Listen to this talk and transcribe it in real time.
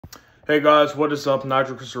Hey guys, what is up?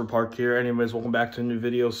 Nigel Christopher Park here. Anyways, welcome back to a new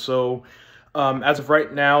video. So, as of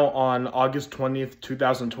right now, on August 20th,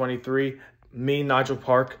 2023, me, Nigel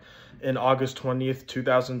Park, in August 20th,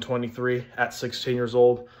 2023, at 16 years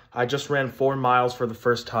old, I just ran 4 miles for the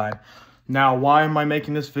first time. Now, why am I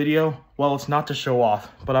making this video? Well, it's not to show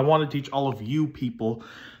off, but I want to teach all of you people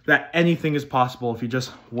that anything is possible if you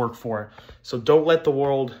just work for it. So don't let the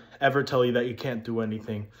world ever tell you that you can't do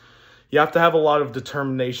anything. You have to have a lot of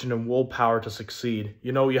determination and willpower to succeed.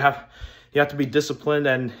 You know, you have to be disciplined,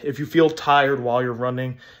 and if you feel tired while you're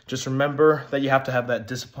running, just remember that you have to have that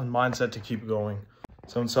disciplined mindset to keep going.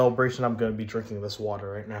 So in celebration, I'm going to be drinking this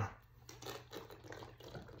water right now.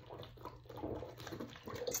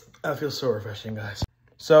 That feels so refreshing, guys.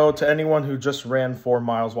 So to anyone who just ran 4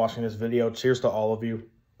 miles watching this video, cheers to all of you.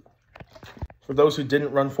 For those who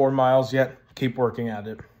didn't run 4 miles yet, keep working at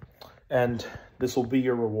it. And this will be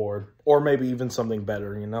your reward, or maybe even something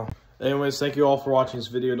better, you know? Anyways, thank you all for watching this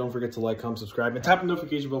video. Don't forget to like, comment, subscribe, and tap the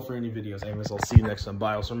notification bell for any videos. Anyways, I'll see you next time.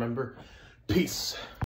 Bye. Also remember, peace.